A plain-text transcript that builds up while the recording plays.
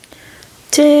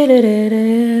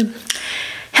Da-da-da-da.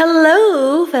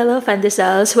 Hello, fellow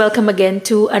Fandesals. Welcome again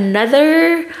to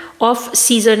another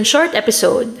off-season short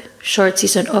episode. Short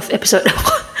season off episode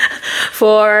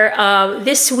for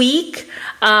this week.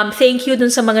 Thank you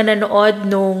dun sa mga nanood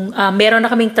nung meron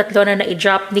na kaming tatlo na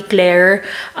na-drop ni Claire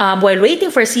while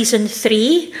waiting for season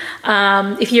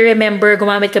 3. If you remember,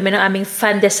 gumamit kami ng aming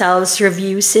Fandesals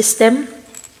review system.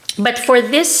 But for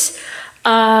this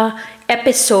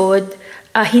episode,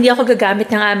 hindi ako gagamit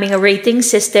ng aming rating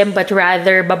system, but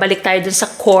rather babalik tayo dun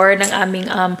sa core ng aming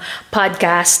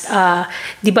podcast.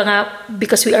 Di ba nga,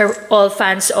 because we are all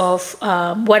fans of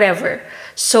whatever.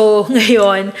 So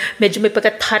ngayon, medyo may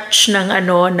pagka-touch ng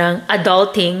ng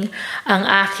adulting ang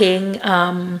aking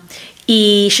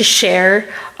i-share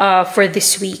for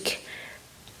this week.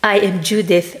 I am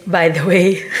Judith, by the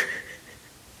way.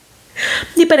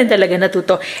 Hindi pa rin talaga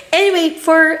natuto. Anyway,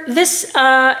 for this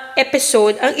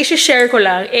episode, ang isi-share ko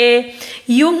lang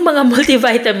yung mga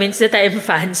multivitamins that I'm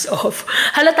fans of.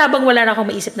 Halata bang wala na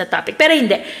akong maisip na topic? Pero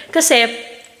hindi. Kasi,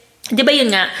 di ba yun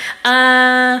nga,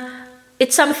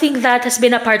 it's something that has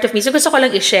been a part of me. So gusto ko lang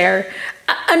i-share.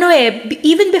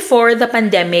 Even before the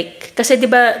pandemic, kasi di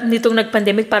ba nitong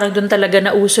nag-pandemic, parang doon talaga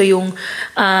nauso yung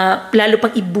lalo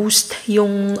pang i-boost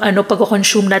yung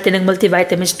pag-consume natin ng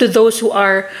multivitamins to those who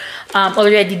are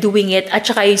already doing it, at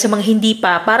saka yung sa mga hindi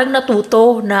pa, parang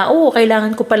natuto na,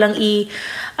 kailangan ko palang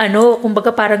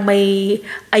kumbaga parang may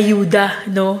ayuda,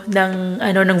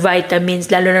 ng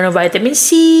vitamins, lalo na ng vitamin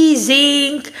C,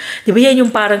 zinc. Di ba yan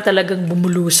yung parang talagang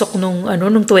bumulusok nung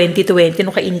 2020,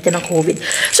 nung kainitan ng COVID.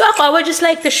 So ako, I would just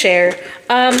like to share,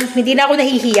 hindi na ako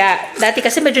nahihiya. Dati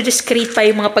kasi medyo discreet pa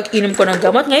yung mga pag-inom ko ng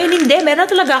gamot. Ngayon hindi, meron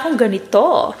talaga akong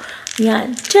ganito.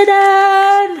 Yan.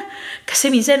 Tchadan! Kasi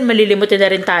minsan malilimutin na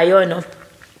rin tayo, no?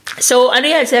 So,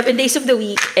 7 days of the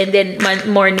week, and then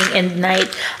morning and night.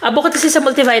 Bukod kasi sa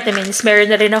multivitamins, meron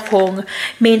na rin akong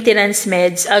maintenance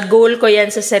meds. Goal ko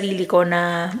yan sa sarili ko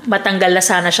na matanggal na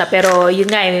sana siya. Pero yun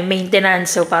nga, may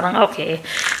maintenance. So, parang okay.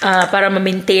 Para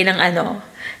ma-maintain ang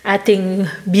ating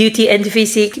beauty and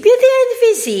physique. Beauty and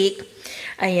physique.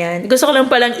 Ayan. Gusto ko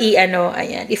lang palang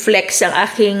i-flex ang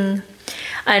aking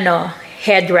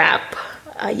head wrap.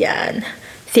 Ayan.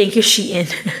 Thank you,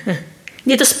 Shein.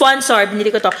 Dito sponsored,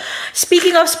 binili ko to.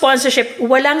 Speaking of sponsorship,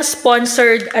 walang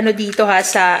sponsored dito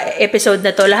sa episode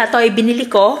na to. Lahat to ay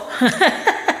binili ko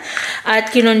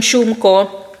at kinonsume ko.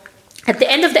 At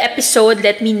the end of the episode,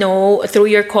 let me know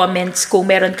through your comments kung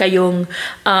meron kayong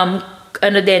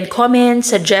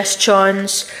comments,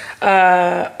 suggestions,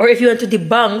 or if you want to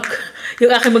debunk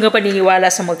yung aking mga paniniwala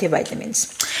sa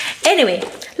multivitamins. Anyway,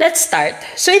 let's start.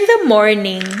 So in the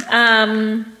morning,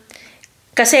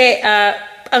 kasi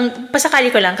ang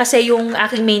pasakali ko lang, kasi yung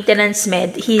aking maintenance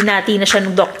med, hinati na siya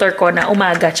ng doctor ko na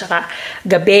umaga tsaka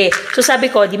gabi. So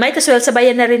sabi ko, di might as well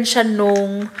sabayan na rin siya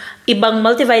nung ibang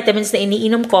multivitamins na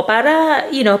iniinom ko para,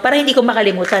 para hindi ko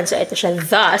makalimutan. So ito siya,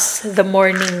 thus, the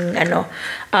morning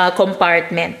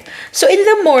compartment. So in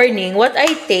the morning, what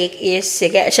I take is,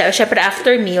 syempre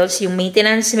after meals, yung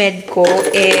maintenance med ko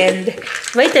and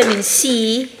vitamin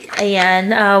C,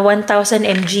 ayan, 1,000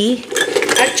 mg.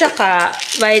 At saka,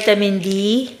 vitamin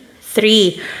D3.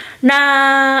 Na,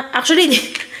 actually,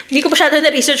 hindi ko masyado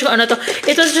na-research kung ano to.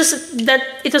 It was just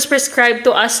that it was prescribed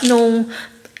to us nung,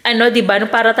 diba, nung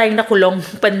para tayong nakulong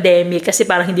pandemic. Kasi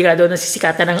parang hindi ka daw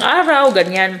nasisikatan ng araw,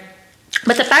 ganyan.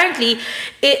 But apparently,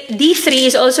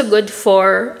 D3 is also good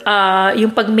for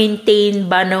yung pag-maintain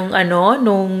ba nung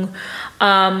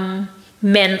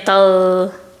mental,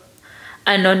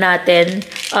 natin,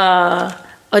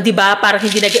 diba, parang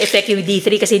hindi nag-effect yung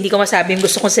D3 kasi hindi ko masabi yung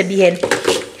gusto kong sabihin.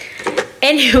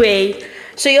 Anyway,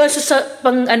 so yun, so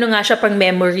pang siya, pang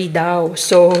memory daw.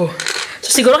 So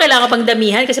siguro kailangan pang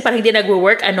damihan kasi parang hindi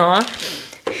nagwo-work,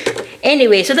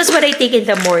 Anyway, so that's what I take in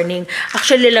the morning.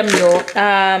 Actually, alam nyo,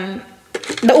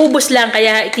 naubos lang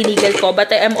kaya itinigil ko, but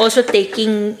I am also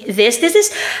taking this. This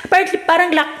is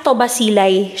parang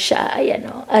lactobacilli siya. Ayan,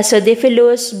 so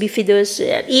bifidus,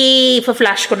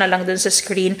 i-flash ko na lang dun sa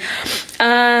screen.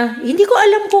 Hindi ko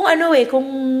alam kung kung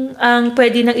ang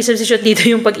pwede nang i-substitute dito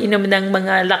yung pag-inom ng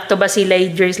mga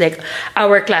lactobacilli drinks like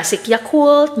our classic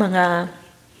Yakult, mga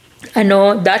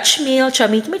Dutch Mill,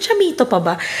 chamito. May chamito pa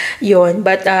ba? Yun.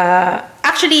 But,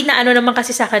 actually, naman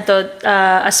kasi sa akin to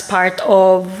as part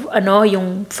of,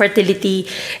 yung fertility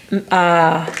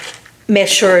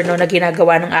measure, na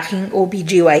ginagawa ng aking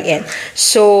OBGYN.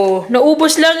 So,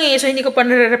 naubos lang so hindi ko pa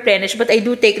nare-replenish, but I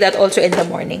do take that also in the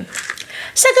morning.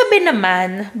 Sa gabi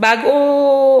naman, bago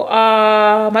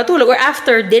matulog or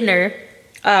after dinner,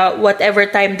 whatever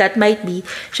time that might be,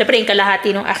 syempre yung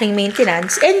kalahati ng aking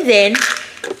maintenance. And then,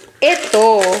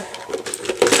 ito,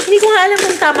 hindi ko nga alam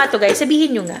kung tama to guys,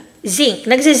 sabihin nyo nga. Zinc.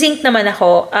 Nagsi-zinc naman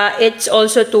ako. It's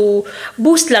also to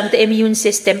boost lang the immune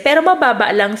system. Pero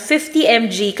mababa lang, 50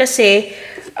 mg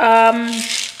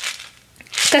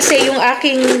kasi yung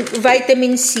aking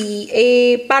vitamin C,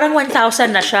 parang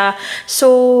 1,000 na siya.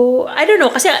 So, I don't know.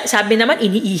 Kasi sabi naman,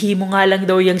 iniihi mo nga lang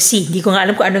daw yung C. Hindi ko nga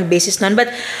alam kung anong basis nun. But,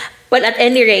 well, at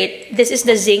any rate, this is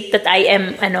the zinc that I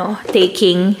am,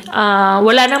 taking.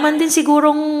 Wala naman din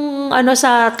sigurong,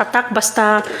 sa tatak.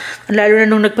 Basta, lalo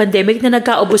na nung nag-pandemic na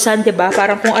nagkaubusan, diba?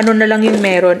 Parang kung ano na lang yung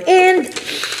meron. And,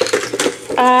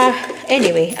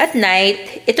 anyway, at night,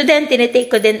 ito din, tinitake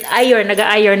ko din,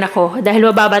 nag-iron ako. Dahil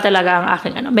mababa talaga ang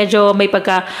aking, medyo may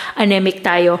pagka-anemic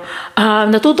tayo.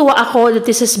 Natutuwa ako that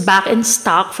this is back in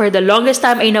stock. For the longest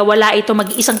time ay nawala ito,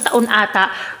 mag-isang taon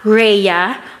ata.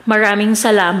 Rhea, maraming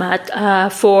salamat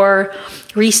for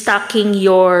restocking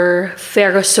your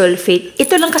ferrosulfate.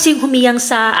 Ito lang kasi yung humiyang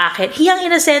sa akin. Hiyang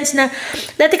in a sense na,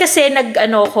 dati kasi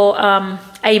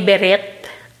Iberet,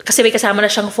 kasi may kasama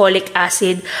na siyang folic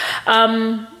acid.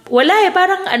 Wala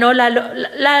parang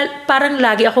parang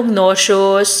lagi akong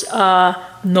nauseous.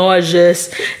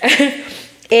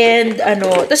 And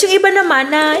tapos yung iba naman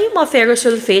na yung mga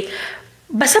ferrosulfate,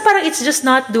 basta parang it's just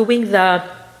not doing the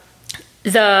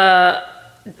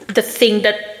thing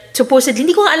that supposedly,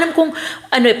 hindi ko nga alam kung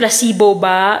placebo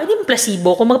ba. Hindi mo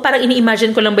placebo. Kung parang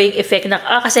ini-imagine ko lang ba yung effect na,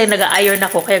 kasi nag-iron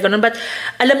ako, kaya ganun. But,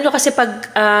 alam nyo kasi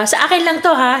pag, sa akin lang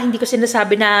to ha, hindi ko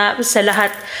sinasabi na sa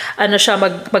lahat,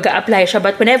 mag-a-apply siya.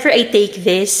 But whenever I take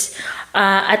this,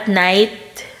 at night,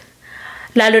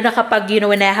 lalo na kapag,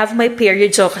 when I have my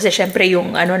period, so kasi syempre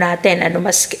yung,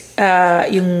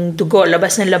 yung dugo,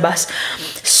 labas ng labas.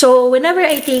 So, whenever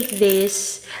I take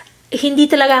this, hindi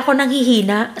talaga ako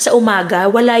nanghihina sa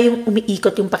umaga. Wala yung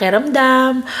umiikot yung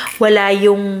pakiramdam. Wala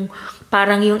yung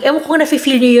parang yung, ewan ko kung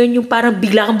nafe-feel nyo yun, yung parang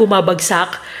bigla kang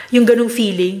bumabagsak. Yung ganung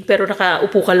feeling, pero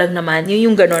nakaupo ka lang naman.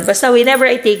 Yung ganon. Basta whenever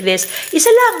I take this,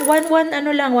 isa lang,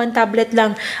 one tablet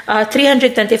lang,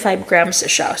 325 grams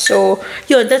siya. So,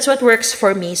 yun, that's what works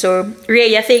for me. So,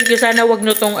 Rhea, thank you. Sana wag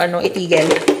nyo tong itigil.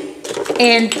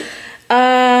 And,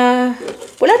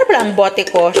 wala na pala ang bote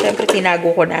ko. Siyempre,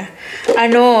 tinago ko na.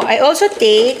 I also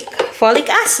take folic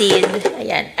acid.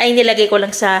 Ayan. Ay, nilagay ko lang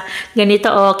sa ganito.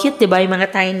 Oh, cute, diba? Yung mga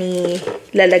tiny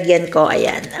lalagyan ko.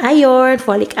 Ayan. Iron,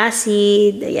 folic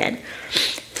acid. Ayan.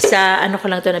 Sa, ko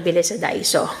lang to nabili sa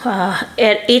Daiso.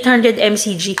 800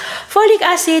 mcg. Folic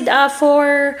acid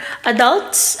for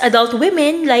adult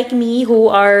women like me who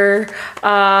are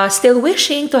still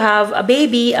wishing to have a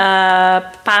baby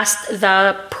past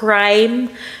the prime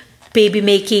baby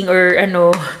making or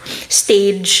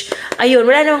stage. Ayun,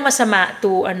 wala namang masama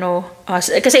to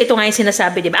kasi ito nga yung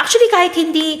sinasabi, di ba? Actually, kahit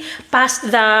hindi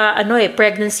past the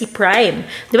pregnancy prime.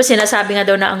 Di ba sinasabi nga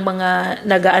daw na ang mga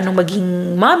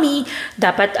maging mommy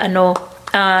dapat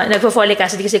nagfo-folic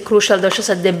acid kasi crucial daw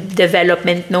siya sa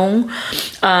development nung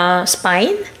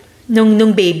spine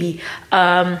nung baby.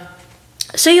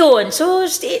 So yun. So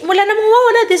wala namang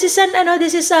mawala. This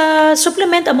is a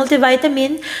supplement, a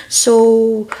multivitamin.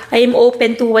 So I am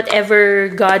open to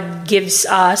whatever God gives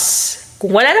us.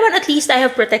 Kung wala naman, at least I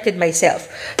have protected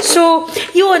myself. So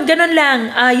yun, ganun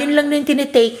lang. Yun lang yung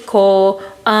tinitake ko.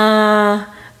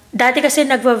 Dati kasi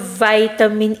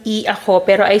nagva-vitamin E ako,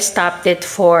 pero I stopped it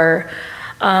for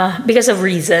because of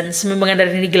reasons. May mga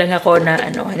narinig lang ako na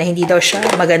na hindi daw siya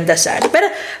maganda sa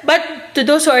but to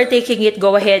those who are taking it,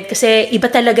 go ahead. Kasi iba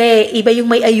talaga iba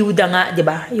yung may ayuda nga, di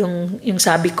ba? Yung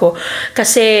sabi ko.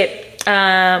 Kasi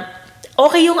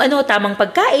okay yung tamang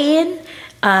pagkain,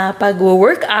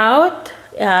 pag-workout,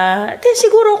 then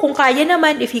siguro kung kaya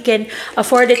naman, if you can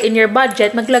afford it in your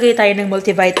budget, maglagay tayo ng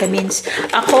multivitamins.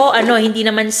 Ako, hindi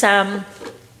naman sa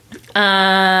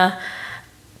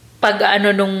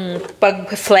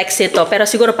pag-flex ito. Pero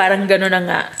siguro parang gano'n na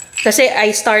nga. Kasi I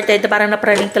started, parang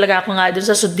napraning talaga ako nga dun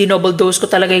sa dinouble dose ko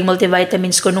talaga yung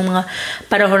multivitamins ko nung mga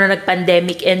panahon na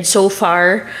nag-pandemic. And so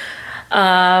far,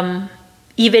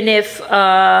 even if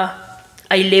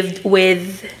I lived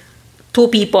with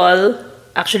 2 people,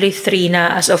 actually 3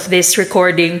 na as of this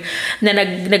recording, na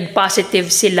nag-positive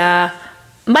sila.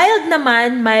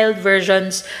 Mild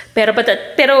versions, pero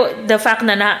the fact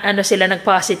na sila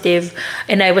nag-positive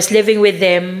and I was living with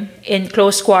them in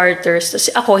close quarters.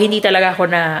 Ako hindi talaga ako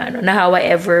nahawa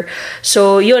ever.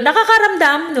 So yun,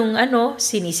 nakakaramdam nung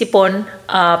sinisipon,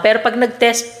 pero pag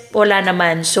nag-test wala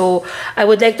naman. So I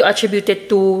would like to attribute it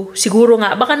to siguro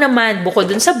nga baka naman bukod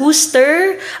dun sa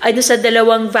booster, ay dun sa 2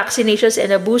 vaccinations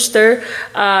and a booster,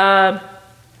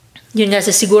 yun nga,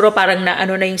 siguro parang na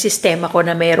yung sistema ko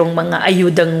na mayroong mga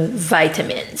ayudang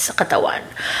vitamins sa katawan.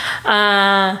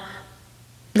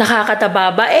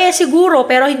 nakakataba ba? Siguro,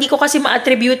 pero hindi ko kasi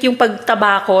ma-attribute yung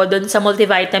pagtaba ko doon sa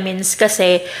multivitamins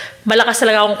kasi malakas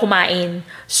talaga akong kumain.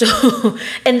 So,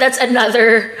 and that's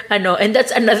another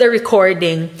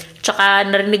recording.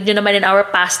 Tsaka narinig nyo naman in our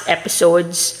past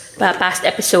episodes,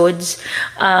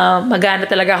 magana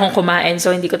talaga akong kumain.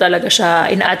 So, hindi ko talaga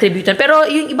siya ina-attribute.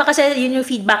 Pero yung iba kasi, yun yung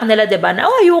feedback nila, diba? Na,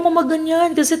 ayoko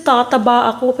maganyan kasi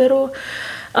tataba ako. Pero,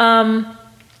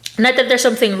 not that there's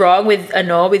something wrong with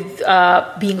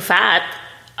being fat.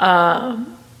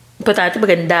 Importante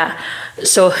maganda.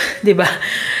 So, 'di ba?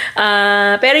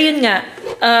 Pero yun nga.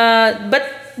 But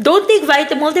don't take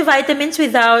multivitamins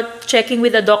without checking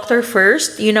with a doctor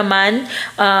first. Yun naman,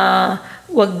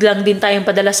 wag lang din tayong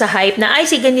padala sa hype na ay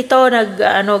si ganito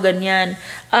ganyan.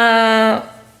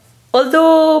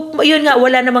 Although yun nga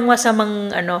wala namang masamang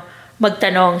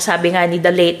magtanong, sabi nga ni the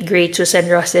late great Susan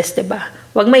Roses, 'di ba?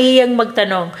 Huwag mahihiyang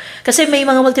magtanong. Kasi may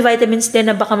mga multivitamins din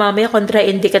na baka mamaya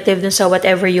contraindicative dun sa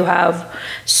whatever you have.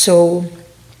 So,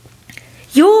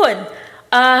 yun.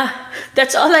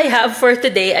 That's all I have for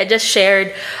today. I just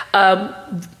shared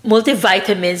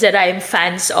multivitamins that I'm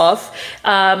fans of.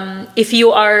 If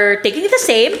you are taking the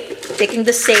same,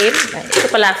 ito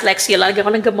pala, flex yun, lagyan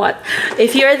ko ng gamot.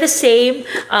 If you're the same,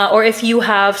 or if you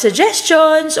have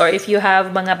suggestions, or if you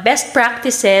have mga best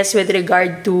practices with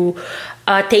regard to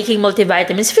taking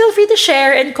multivitamins, feel free to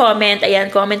share and comment. Ayan,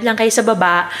 comment lang kayo sa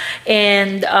baba.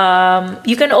 And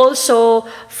you can also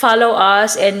follow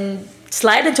us and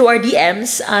slide into our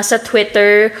DMs. Sa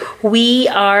Twitter,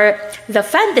 we are the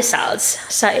Fandesals.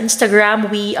 Sa Instagram,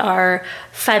 we are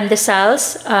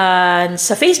Fandesals.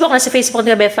 Sa Facebook, nasa Facebook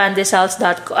na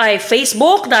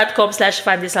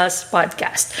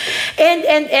facebook.com/Fandesalspodcast.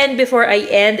 And before I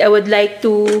end, I would like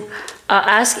to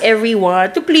ask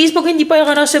everyone to please, pag hindi pa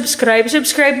kayo subscribe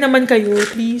naman kayo.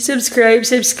 Please, subscribe.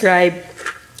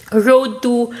 Road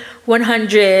to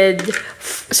 100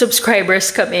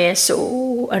 subscribers kami. So,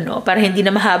 para hindi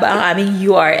na mahaba ang aming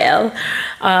URL.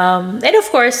 And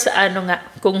of course,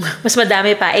 kung mas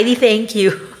madami pa, edi thank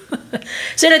you.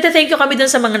 So, nagta-thank you kami dun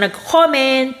sa mga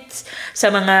nag-comment, sa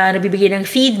mga nagbibigay ng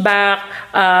feedback.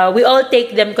 We all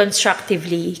take them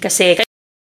constructively. Kasi